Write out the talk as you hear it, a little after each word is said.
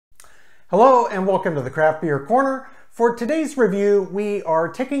Hello and welcome to the Craft Beer Corner. For today's review, we are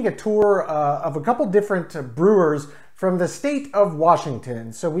taking a tour of a couple different brewers from the state of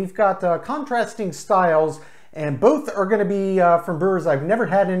Washington. So we've got contrasting styles, and both are going to be from brewers I've never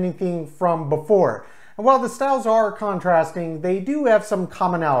had anything from before. And while the styles are contrasting, they do have some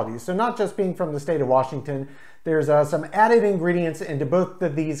commonalities. So not just being from the state of Washington, there's some added ingredients into both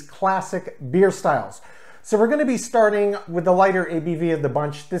of these classic beer styles. So we're going to be starting with the lighter ABV of the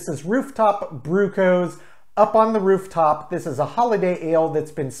bunch. This is Rooftop Brewing Co's Up on the Rooftop. This is a holiday ale that's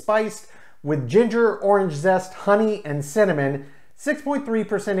been spiced with ginger, orange zest, honey, and cinnamon. 6.3%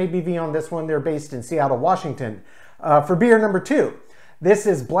 ABV on this one. They're based in Seattle, Washington. For beer number 2, this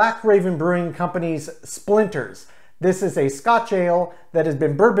is Black Raven Brewing Company's Splinters. This is a Scotch ale that has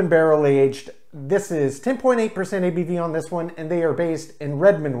been bourbon barrel aged. This is 10.8% ABV on this one, and they are based in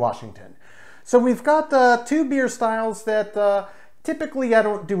Redmond, Washington. So we've got two beer styles that typically I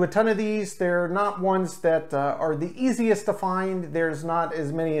don't do a ton of these. They're not ones that are the easiest to find. There's not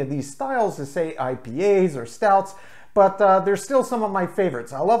as many of these styles as, say, IPAs or stouts, but they're still some of my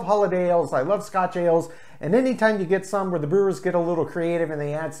favorites. I love holiday ales, I love Scotch ales, and anytime you get some where the brewers get a little creative and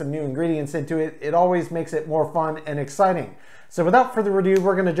they add some new ingredients into it, it always makes it more fun and exciting. So without further ado,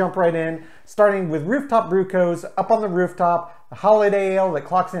 we're going to jump right in, starting with Rooftop Brewing Co's Up on the Rooftop, a holiday ale that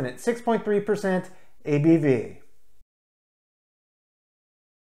clocks in at 6.3% ABV.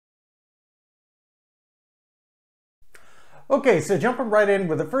 Okay, so jumping right in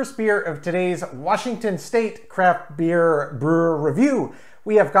with the first beer of today's Washington State Craft Beer Brewer Review.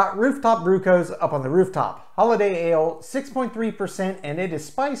 We have got Rooftop Brewing Co's Up on the Rooftop. Holiday ale, 6.3%, and it is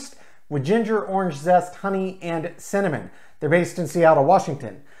spiced with ginger, orange zest, honey, and cinnamon. They're based in Seattle,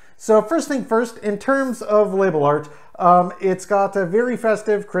 Washington. So first thing first, in terms of label art, it's got a very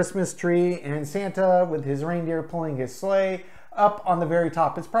festive Christmas tree and Santa with his reindeer pulling his sleigh up on the very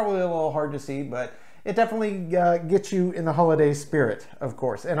top. It's probably a little hard to see, but it definitely gets you in the holiday spirit, of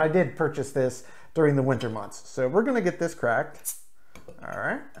course. And I did purchase this during the winter months. So we're gonna get this cracked. All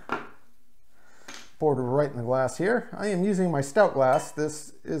right. Poured right in the glass here. I am using my stout glass.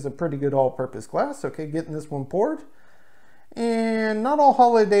 This is a pretty good all-purpose glass. Okay, getting this one poured. And not all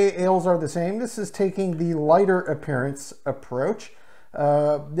holiday ales are the same. This is taking the lighter appearance approach.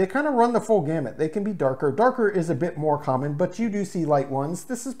 They kind of run the full gamut. They can be darker. Darker is a bit more common, but you do see light ones.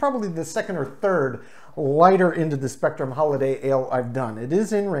 This is probably the second or third lighter into the spectrum holiday ale I've done. It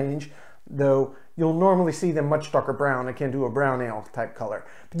is in range, though you'll normally see them much darker brown, akin to a brown ale type color.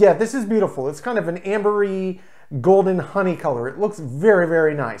 But yeah, this is beautiful. It's kind of an ambery golden honey color. It looks very,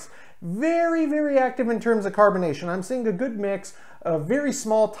 very nice. Very, very active in terms of carbonation. I'm seeing a good mix of very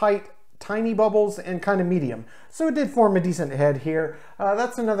small, tight, tiny bubbles and kind of medium. So it did form a decent head here.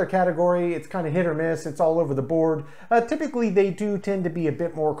 That's another category. It's kind of hit or miss. It's all over the board. Typically, they do tend to be a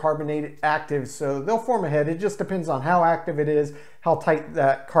bit more carbonated active, so they'll form a head. It just depends on how active it is, how tight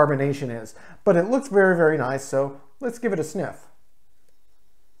that carbonation is. But it looks very, very nice, so let's give it a sniff.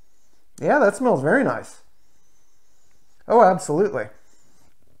 Yeah, that smells very nice. Oh, absolutely.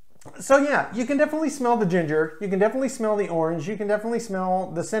 So yeah, you can definitely smell the ginger, you can definitely smell the orange, you can definitely smell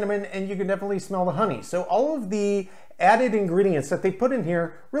the cinnamon, and you can definitely smell the honey. So all of the added ingredients that they put in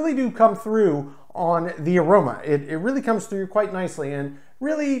here really do come through on the aroma. It really comes through quite nicely, and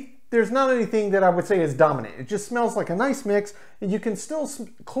really there's not anything that I would say is dominant. It just smells like a nice mix, and you can still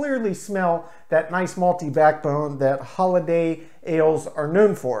clearly smell that nice malty backbone that holiday ales are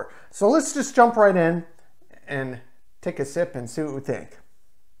known for. So let's just jump right in and take a sip and see what we think.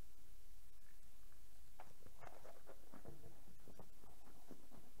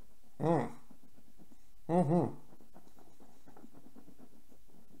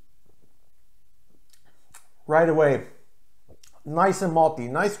 Right away, nice and malty,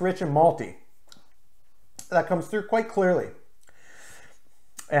 nice, rich and malty. That comes through quite clearly.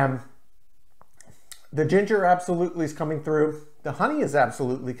 And the ginger absolutely is coming through. The honey is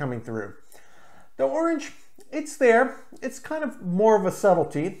absolutely coming through. The orange, it's there. It's kind of more of a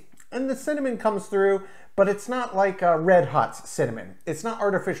subtlety. And the cinnamon comes through, but it's not like Red Hot's cinnamon. It's not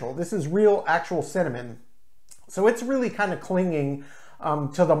artificial. This is real, actual cinnamon. So it's really kind of clinging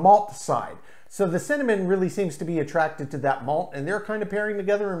to the malt side. So the cinnamon really seems to be attracted to that malt, and they're kind of pairing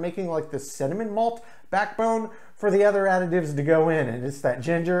together and making like the cinnamon malt backbone for the other additives to go in. And it's that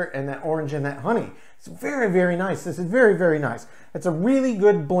ginger and that orange and that honey. It's very, very nice. This is very, very nice. It's a really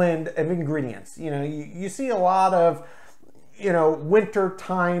good blend of ingredients. You know, you see a lot of, you know, winter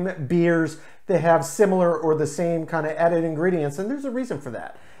time beers that have similar or the same kind of added ingredients, and there's a reason for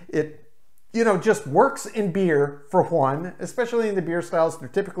that. It, you know, just works in beer for one, especially in the beer styles they're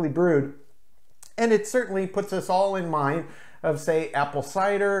typically brewed. And it certainly puts us all in mind of, say, apple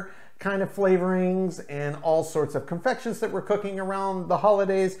cider, kind of flavorings and all sorts of confections that we're cooking around the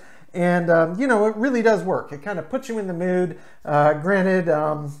holidays. And, you know, it really does work. It kind of puts you in the mood. Granted,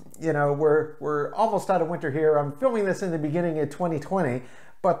 you know, we're almost out of winter here. I'm filming this in the beginning of 2020,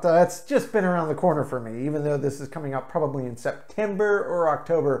 but it's just been around the corner for me, even though this is coming out probably in September or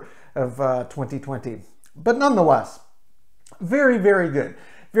October of 2020. But nonetheless, very, very good.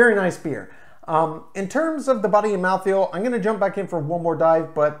 Very nice beer. In terms of the body and mouthfeel, I'm going to jump back in for one more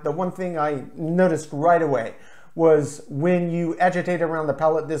dive, but the one thing I noticed right away was when you agitate around the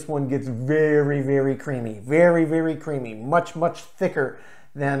palate, this one gets very, very creamy. Very, very creamy. Much, much thicker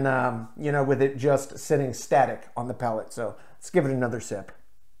than, you know, with it just sitting static on the palate. So let's give it another sip.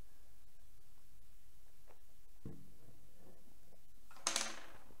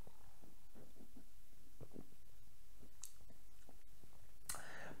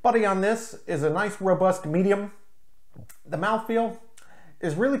 Body on this is a nice, robust medium. The mouthfeel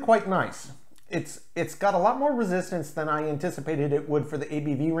is really quite nice. It's got a lot more resistance than I anticipated it would for the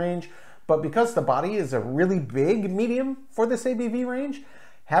ABV range, but because the body is a really big medium for this ABV range,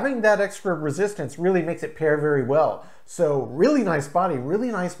 having that extra resistance really makes it pair very well. So really nice body, really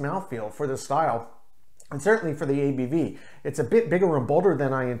nice mouthfeel for the style, and certainly for the ABV. It's a bit bigger and bolder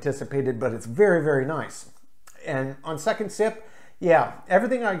than I anticipated, but it's very, very nice. And on second sip, yeah,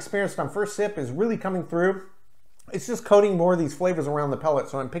 everything I experienced on first sip is really coming through. It's just coating more of these flavors around the palate,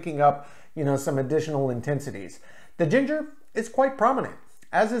 so I'm picking up, you know, some additional intensities. The ginger is quite prominent,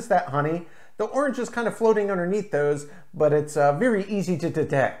 as is that honey. The orange is kind of floating underneath those, but it's very easy to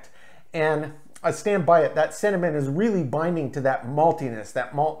detect. And I stand by it, that cinnamon is really binding to that maltiness,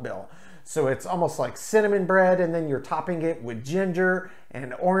 that malt bill. So it's almost like cinnamon bread, and then you're topping it with ginger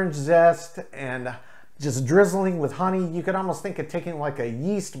and orange zest and just drizzling with honey. You could almost think of taking like a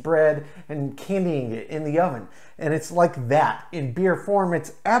yeast bread and candying it in the oven. And it's like that in beer form.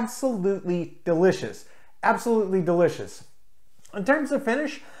 It's absolutely delicious. Absolutely delicious. In terms of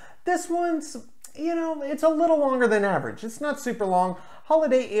finish, this one's, you know, it's a little longer than average. It's not super long.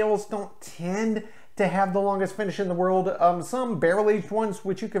 Holiday ales don't tend to have the longest finish in the world. Some barrel-aged ones,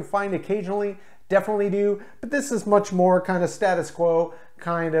 which you can find occasionally, definitely do, but this is much more kind of status quo,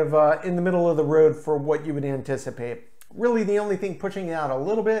 kind of in the middle of the road for what you would anticipate. Really, the only thing pushing it out a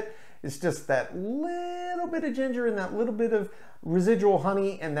little bit is just that little bit of ginger and that little bit of residual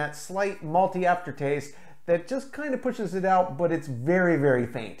honey and that slight malty aftertaste that just kind of pushes it out, but it's very, very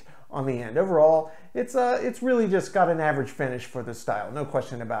faint on the end. Overall, it's really just got an average finish for this style, no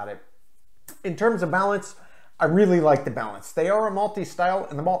question about it. In terms of balance, I really like the balance. They are a malty style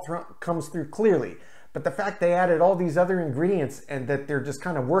and the malt comes through clearly, but the fact they added all these other ingredients and that they're just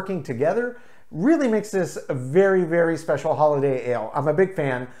kind of working together really makes this a very, very special holiday ale. I'm a big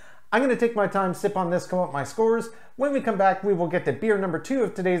fan. I'm going to take my time, sip on this, come up with my scores. When we come back, we will get to beer number 2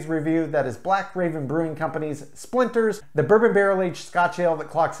 of today's review. That is Black Raven Brewing Company's Splinters, the bourbon barrel-aged Scotch ale that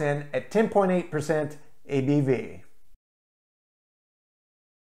clocks in at 10.8% ABV.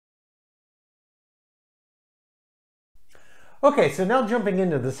 Okay, so now jumping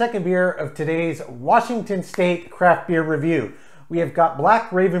into the second beer of today's Washington State craft beer review. We have got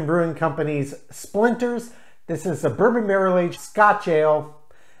Black Raven Brewing Company's Splinters. This is a bourbon barrel-aged Scotch ale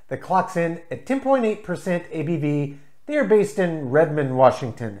that clocks in at 10.8% ABV. They are based in Redmond,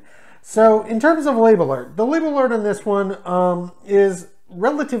 Washington. So in terms of label art, the label art on this one is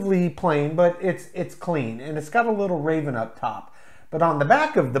relatively plain, but it's clean, and it's got a little raven up top. But on the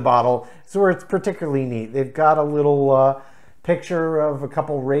back of the bottle is where it's particularly neat. They've got a little picture of a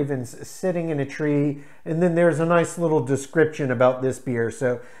couple ravens sitting in a tree, and then there's a nice little description about this beer.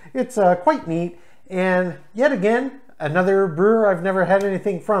 So it's quite neat, and yet again, another brewer I've never had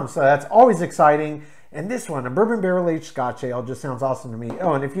anything from, so that's always exciting. And this one, a bourbon barrel-aged Scotch ale, just sounds awesome to me.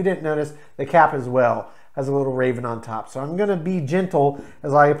 Oh, and if you didn't notice, the cap as well has a little raven on top. So I'm gonna be gentle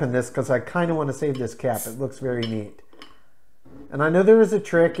as I open this because I kind of want to save this cap. It looks very neat. And I know there is a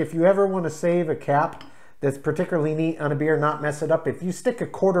trick. If you ever want to save a cap that's particularly neat on a beer, not mess it up, if you stick a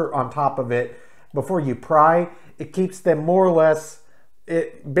quarter on top of it before you pry, it keeps them more or less,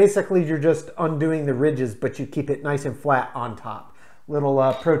 basically you're just undoing the ridges, but you keep it nice and flat on top.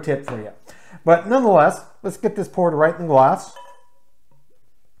 Little pro tip for you. But nonetheless, let's get this poured right in the glass.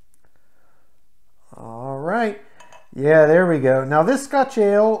 All right. Yeah, there we go. Now this Scotch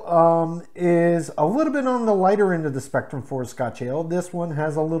ale is a little bit on the lighter end of the spectrum for a Scotch ale. This one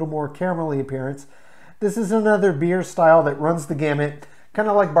has a little more caramelly appearance. This is another beer style that runs the gamut, kind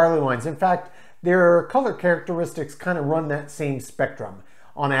of like barley wines. In fact, their color characteristics kind of run that same spectrum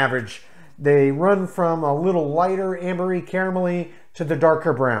on average. They run from a little lighter ambery caramelly to the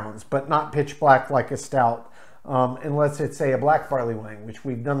darker browns, but not pitch black like a stout unless it's, say, a black barley wine, which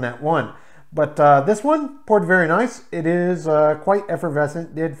we've done that one. But this one poured very nice. It is quite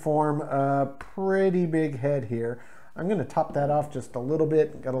effervescent, did form a pretty big head here. I'm going to top that off just a little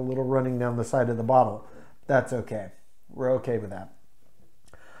bit. Got a little running down the side of the bottle. That's okay. We're okay with that.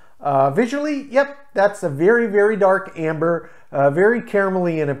 Visually, yep, that's a very, very dark amber, very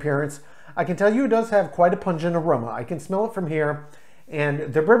caramelly in appearance. I can tell you it does have quite a pungent aroma. I can smell it from here,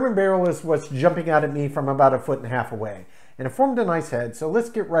 and the bourbon barrel is what's jumping out at me from about 1.5 feet away. And it formed a nice head, so let's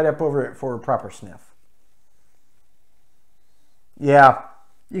get right up over it for a proper sniff. Yeah,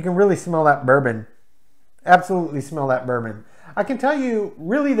 you can really smell that bourbon. Absolutely smell that bourbon. I can tell you,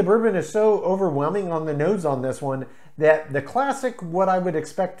 really, the bourbon is so overwhelming on the nose on this one that the classic, what I would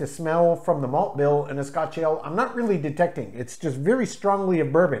expect to smell from the malt bill in a Scotch ale, I'm not really detecting. It's just very strongly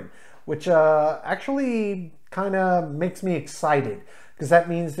of bourbon, which actually kind of makes me excited, because that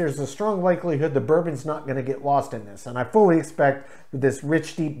means there's a strong likelihood the bourbon's not going to get lost in this. And I fully expect with this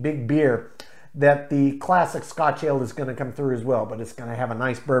rich, deep, big beer that the classic Scotch ale is going to come through as well, but it's going to have a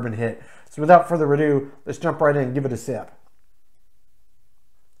nice bourbon hit. So without further ado, let's jump right in and give it a sip.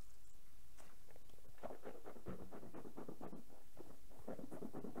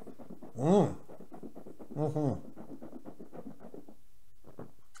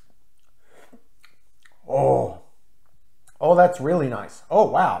 Oh, that's really nice. Oh,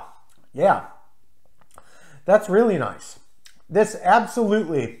 wow. Yeah, that's really nice. This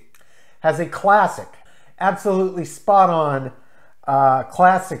absolutely has a classic, absolutely spot on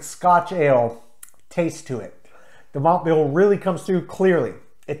classic Scotch ale taste to it. The malt bill really comes through clearly.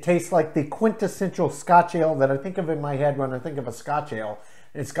 It tastes like the quintessential Scotch ale that I think of in my head when I think of a Scotch ale.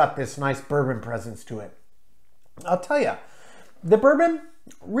 It's got this nice bourbon presence to it. I'll tell you, the bourbon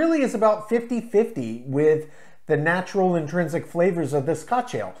really is about 50-50 with the natural intrinsic flavors of the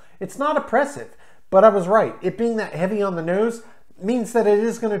Scotch ale. It's not oppressive, but I was right. It being that heavy on the nose means that it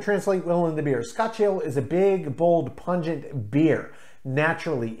is going to translate well in the beer. Scotch ale is a big, bold, pungent beer,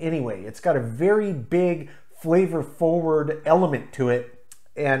 naturally anyway. It's got a very big, flavor-forward element to it,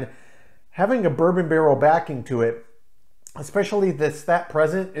 and having a bourbon barrel backing to it, especially that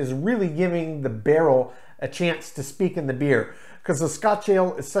present, is really giving the barrel a chance to speak in the beer, because the Scotch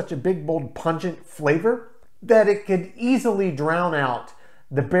ale is such a big, bold, pungent flavor that it could easily drown out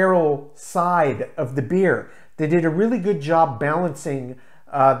the barrel side of the beer. They did a really good job balancing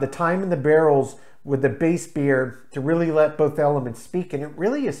the time in the barrels with the base beer to really let both elements speak, and it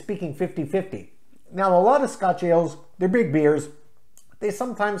really is speaking 50-50. Now, a lot of Scotch ales, they're big beers. They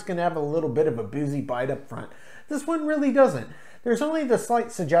sometimes can have a little bit of a boozy bite up front. This one really doesn't. There's only the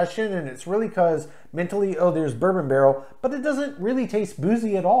slight suggestion, and it's really because mentally, oh, there's bourbon barrel, but it doesn't really taste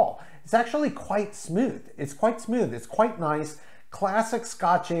boozy at all. It's actually quite smooth. It's quite smooth. It's quite nice. Classic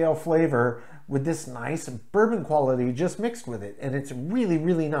Scotch ale flavor with this nice bourbon quality just mixed with it, and it's really,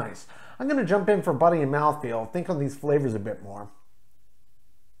 really nice. I'm going to jump in for body and mouthfeel, think on these flavors a bit more.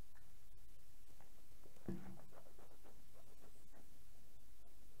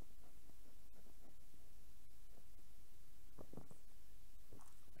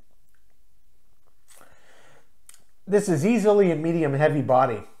 This is easily a medium heavy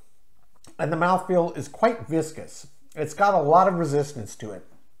body, and the mouthfeel is quite viscous. It's got a lot of resistance to it.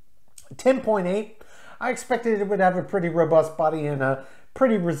 10.8, I expected it would have a pretty robust body and a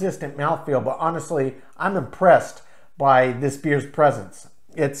pretty resistant mouthfeel, but honestly, I'm impressed by this beer's presence.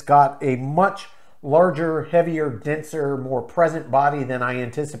 It's got a much larger, heavier, denser, more present body than I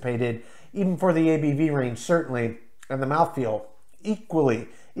anticipated, even for the ABV range, certainly, and the mouthfeel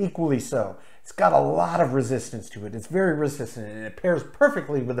equally so. It's got a lot of resistance to it. It's very resistant, and it pairs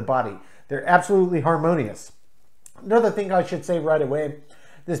perfectly with the body. They're absolutely harmonious. Another thing I should say right away,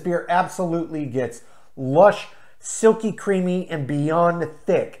 this beer absolutely gets lush, silky, creamy, and beyond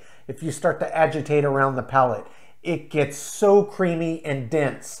thick if you start to agitate around the palate. It gets so creamy and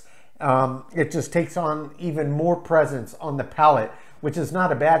dense. It just takes on even more presence on the palate, which is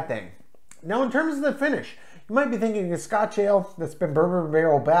not a bad thing. Now, in terms of the finish, you might be thinking a Scotch ale that's been bourbon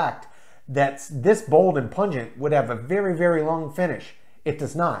barrel backed that's this bold and pungent would have a very, very long finish. It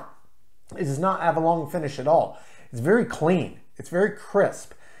does not. It does not have a long finish at all. It's very clean. It's very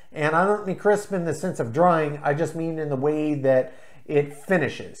crisp. And I don't mean crisp in the sense of drying. I just mean in the way that it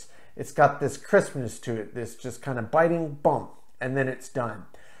finishes. It's got this crispness to it, this just kind of biting bump, and then it's done.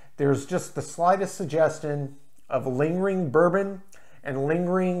 There's just the slightest suggestion of lingering bourbon and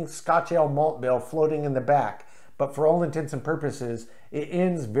lingering Scotch ale malt bill floating in the back. But for all intents and purposes, it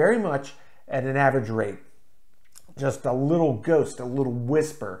ends very much at an average rate. Just a little ghost, a little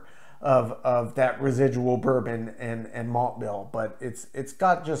whisper of that residual bourbon and malt bill, but it's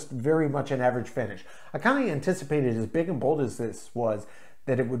got just very much an average finish. I kind of anticipated, as big and bold as this was,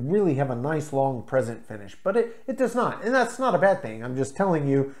 that it would really have a nice long present finish, but it does not, and that's not a bad thing. I'm just telling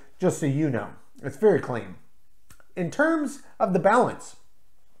you, just so you know. It's very clean. In terms of the balance,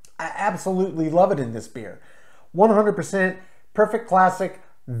 I absolutely love it in this beer. 100% perfect classic,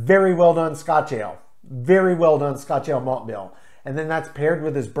 very well done Scotch ale. Very well done Scotch ale malt bill. And then that's paired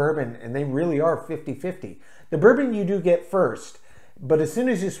with his bourbon, and they really are 50-50. The bourbon you do get first, but as soon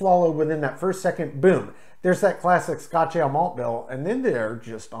as you swallow within that first second, boom, there's that classic Scotch ale malt bill, and then they're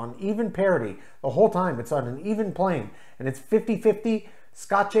just on even parity. The whole time it's on an even plane, and it's 50-50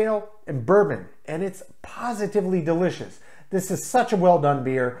 Scotch ale and bourbon, and it's positively delicious. This is such a well done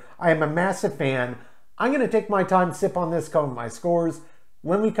beer. I am a massive fan. I'm gonna take my time, sip on this, come with my scores.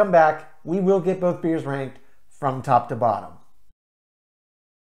 When we come back, we will get both beers ranked from top to bottom.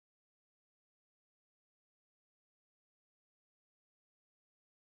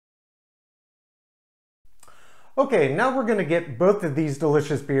 Okay, now we're going to get both of these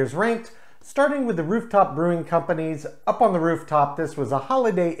delicious beers ranked, starting with the Rooftop Brewing Company's Up on the Rooftop. This was a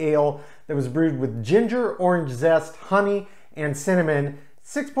holiday ale that was brewed with ginger, orange zest, honey, and cinnamon.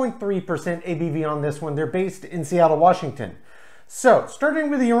 6.3% ABV on this one. They're based in Seattle, Washington. So, starting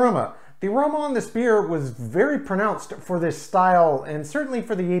with the aroma. The aroma on this beer was very pronounced for this style and certainly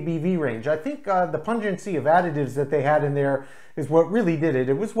for the ABV range. I think the pungency of additives that they had in there is what really did it.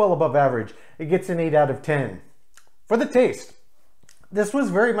 It was well above average. It gets an 8 out of 10. For the taste, this was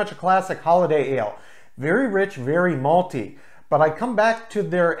very much a classic holiday ale. Very rich, very malty, but I come back to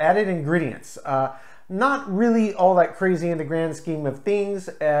their added ingredients. Not really all that crazy in the grand scheme of things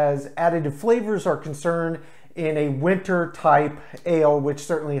as additive flavors are concerned in a winter type ale, which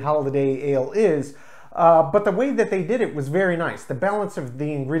certainly holiday ale is. But the way that they did it was very nice. The balance of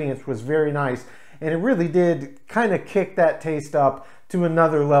the ingredients was very nice, and it really did kind of kick that taste up to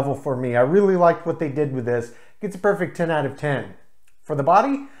another level for me. I really liked what they did with this. Gets a perfect 10 out of 10. For the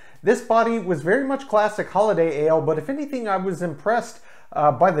body, this body was very much classic holiday ale, but if anything, I was impressed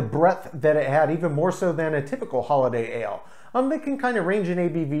by the breadth that it had, even more so than a typical holiday ale. They can kind of range in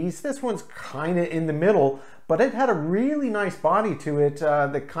ABVs. This one's kind of in the middle, but it had a really nice body to it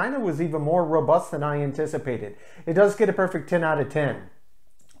that kind of was even more robust than I anticipated. It does get a perfect 10 out of 10.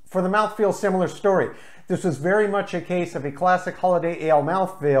 For the mouthfeel, similar story. This was very much a case of a classic holiday ale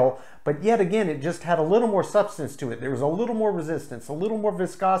mouthfeel, but yet again, it just had a little more substance to it. There was a little more resistance, a little more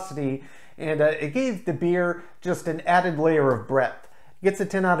viscosity, and it gave the beer just an added layer of breadth. It gets a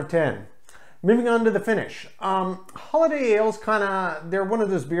 10 out of 10. Moving on to the finish. Holiday ales they're one of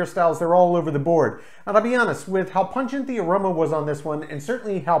those beer styles, they're all over the board. And I'll be honest, with how pungent the aroma was on this one, and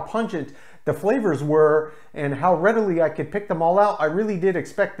certainly how pungent the flavors were, and how readily I could pick them all out, I really did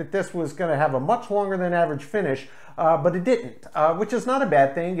expect that this was going to have a much longer than average finish, but it didn't, which is not a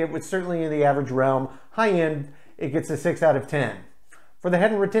bad thing. It was certainly in the average realm. High end, it gets a 6 out of 10. For the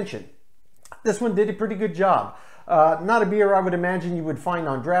head and retention, this one did a pretty good job. Not a beer I would imagine you would find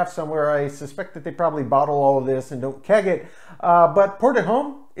on draft somewhere. I suspect that they probably bottle all of this and don't keg it, but poured at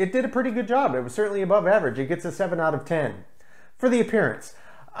home, it did a pretty good job. It was certainly above average. It gets a 7 out of 10. For the appearance,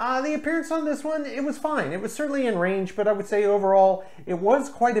 on this one, it was fine. It was certainly in range, but I would say overall, it was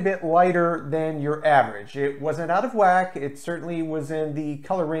quite a bit lighter than your average. It wasn't out of whack. It certainly was in the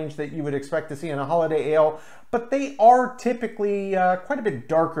color range that you would expect to see in a holiday ale, but they are typically quite a bit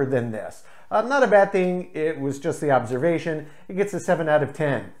darker than this. Not a bad thing. It was just the observation. It gets a 7 out of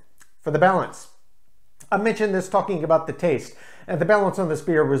 10. For the balance, I mentioned this talking about the taste, and the balance on this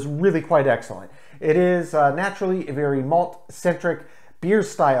beer was really quite excellent. It is naturally a very malt-centric beer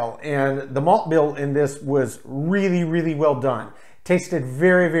style, and the malt bill in this was really, really well done. Tasted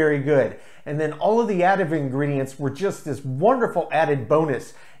very, very good. And then all of the additive ingredients were just this wonderful added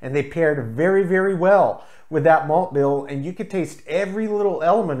bonus, and they paired very, very well with that malt bill, and you could taste every little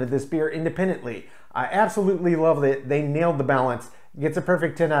element of this beer independently. I absolutely loved it. They nailed the balance. Gets a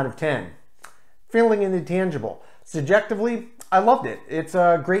perfect 10 out of 10. Feeling in the tangible. Subjectively, I loved it. It's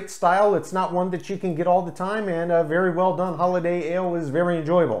a great style. It's not one that you can get all the time, and a very well done holiday ale is very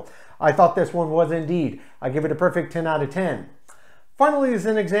enjoyable. I thought this one was indeed. I give it a perfect 10 out of 10. Finally is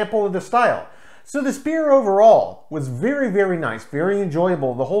an example of the style. So this beer overall was very, very nice, very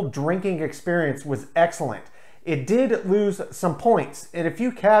enjoyable. The whole drinking experience was excellent. It did lose some points in a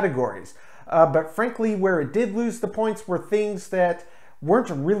few categories, but frankly, where it did lose the points were things that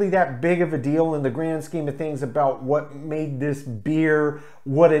weren't really that big of a deal in the grand scheme of things about what made this beer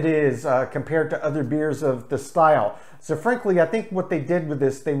what it is compared to other beers of the style. So frankly, I think what they did with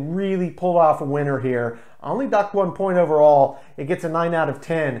this, they really pulled off a winner here. I only docked 1 point overall. It gets a 9 out of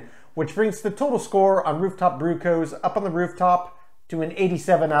 10, which brings the total score on Rooftop Brew Co's Up on the Rooftop to an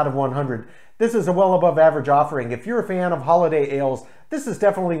 87 out of 100. This is a well above average offering. If you're a fan of holiday ales, this is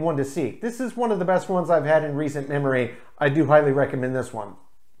definitely one to seek. This is one of the best ones I've had in recent memory. I do highly recommend this one.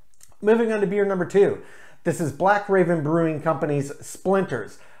 Moving on to beer number 2. This is Black Raven Brewing Company's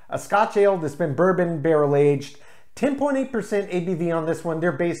Splinters, a Scotch ale that's been bourbon barrel aged. 10.8% ABV on this one.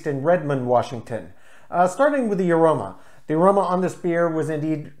 They're based in Redmond, Washington. Starting with the aroma. The aroma on this beer was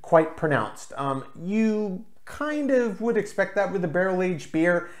indeed quite pronounced. You kind of would expect that with a barrel-aged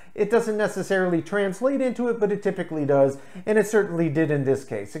beer. It doesn't necessarily translate into it, but it typically does, and it certainly did in this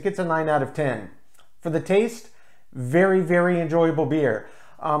case. It gets a 9 out of 10. For the taste, very, very enjoyable beer.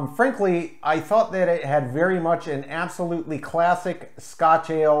 Frankly, I thought that it had very much an absolutely classic Scotch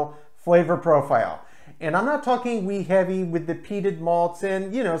ale flavor profile. And I'm not talking wee heavy with the peated malts,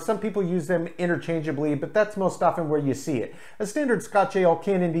 and you know, some people use them interchangeably, but that's most often where you see it. A standard Scotch ale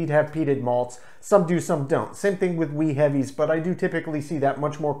can indeed have peated malts. Some do, some don't. Same thing with wee heavies, but I do typically see that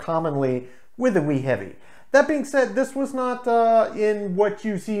much more commonly with a wee heavy. That being said, this was not in what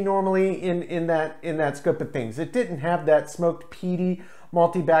you see normally in that scope of things. It didn't have that smoked peaty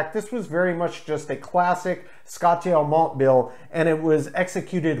malty back. This was very much just a classic Scotch ale malt bill, and it was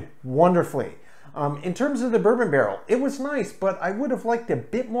executed wonderfully. In terms of the bourbon barrel, it was nice, but I would have liked a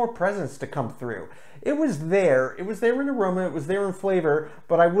bit more presence to come through. It was there in aroma, it was there in flavor,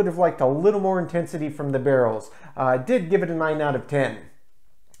 but I would have liked a little more intensity from the barrels. I did give it a 9 out of 10.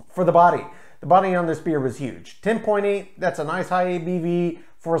 For the body on this beer was huge. 10.8, that's a nice high ABV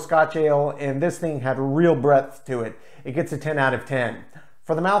for a Scotch ale, and this thing had real breadth to it. It gets a 10 out of 10.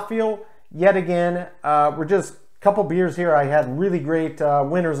 For the mouthfeel, yet again, we're just couple beers here. I had really great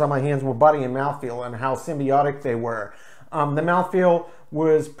winners on my hands with body and mouthfeel and how symbiotic they were. The mouthfeel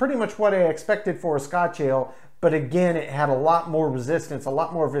was pretty much what I expected for a Scotch ale, but again, it had a lot more resistance, a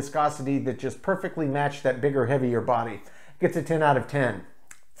lot more viscosity that just perfectly matched that bigger, heavier body. Gets a 10 out of 10.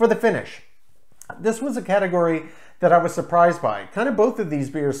 For the finish, this was a category that I was surprised by. Kind of both of these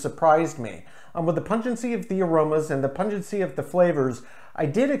beers surprised me. With the pungency of the aromas and the pungency of the flavors, I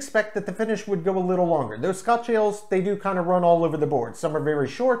did expect that the finish would go a little longer. Those Scotch ales, they do kind of run all over the board. Some are very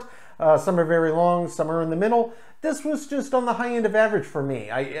short, some are very long, some are in the middle. This was just on the high end of average for me.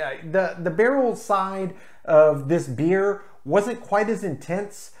 The barrel side of this beer wasn't quite as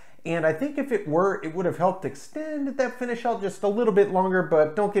intense, and I think if it were, it would have helped extend that finish out just a little bit longer,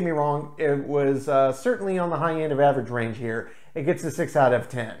 but don't get me wrong, it was certainly on the high end of average range here. It gets a 6 out of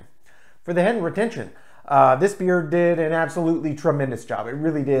 10. For the head and retention, this beer did an absolutely tremendous job. It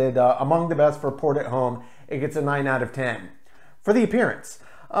really did. Among the best for port at home. It gets a 9 out of 10. For the appearance,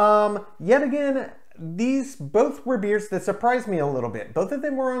 yet again, these both were beers that surprised me a little bit. Both of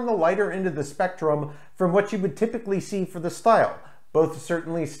them were on the lighter end of the spectrum from what you would typically see for the style. Both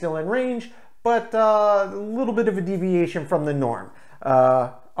certainly still in range, but a little bit of a deviation from the norm.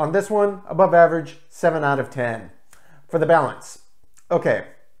 On this one, above average, 7 out of 10. For the balance, okay.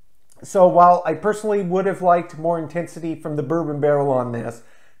 So while I personally would have liked more intensity from the bourbon barrel on this,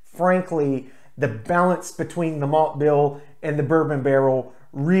 frankly, the balance between the malt bill and the bourbon barrel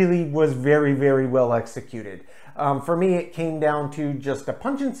really was very, very well executed. For me, it came down to just a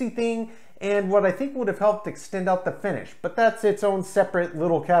pungency thing and what I think would have helped extend out the finish. But that's its own separate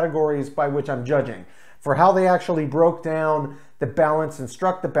little categories by which I'm judging. For how they actually broke down the balance and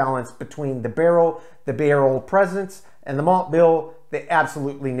struck the balance between the barrel presence, and the malt bill, they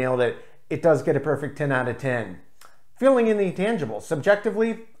absolutely nailed it. It does get a perfect 10 out of 10. Feeling in the intangibles.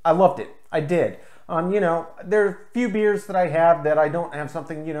 Subjectively, I loved it. I did. You know, there are few beers that I have that I don't have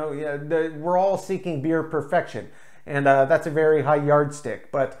something, you know, we're all seeking beer perfection. And that's a very high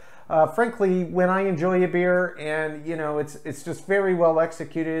yardstick. But frankly, when I enjoy a beer and, you know, it's just very well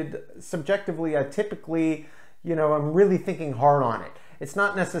executed, subjectively, I typically, you know, I'm really thinking hard on it. It's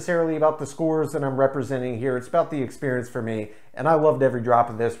not necessarily about the scores that I'm representing here. It's about the experience for me. And I loved every drop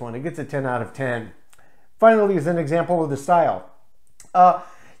of this one. It gets a 10 out of 10. Finally, as an example of the style.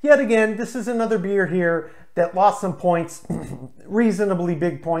 Yet again, this is another beer here that lost some points, reasonably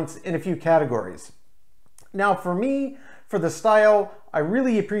big points in a few categories. Now for me, for the style, I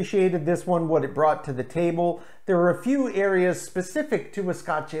really appreciated this one, what it brought to the table. There were a few areas specific to a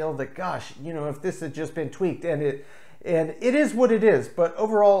Scotch ale that, gosh, you know, if this had just been tweaked, and it is what it is, but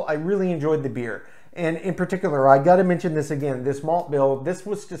overall, I really enjoyed the beer. And in particular, I got to mention this again, this malt bill, this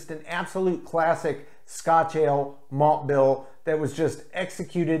was just an absolute classic Scotch ale malt bill that was just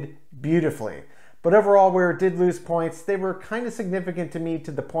executed beautifully. But overall, where it did lose points, they were kind of significant to me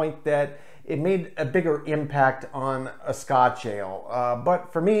to the point that it made a bigger impact on a Scotch ale.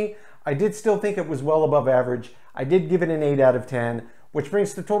 But for me, I did still think it was well above average. I did give it an 8 out of 10. which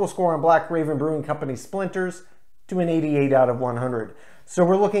brings the total score on Black Raven Brewing Company Splinters to an 88 out of 100. So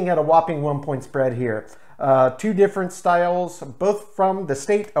we're looking at a whopping 1-point spread here. Two different styles, both from the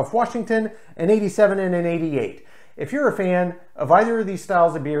state of Washington, an 87 and an 88. If you're a fan of either of these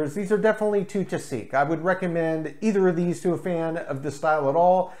styles of beers, these are definitely two to seek. I would recommend either of these to a fan of the style at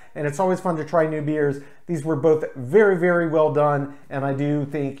all, and it's always fun to try new beers. These were both very, very well done, and I do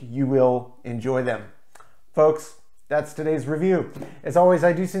think you will enjoy them. Folks, that's today's review. As always,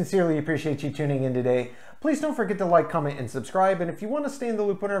 I do sincerely appreciate you tuning in today. Please don't forget to like, comment, and subscribe, and if you want to stay in the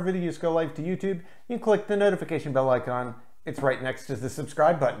loop when our videos go live to YouTube, you can click the notification bell icon. It's right next to the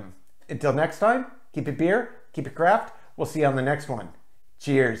subscribe button. Until next time, keep it beer, keep it craft. We'll see you on the next one.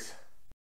 Cheers.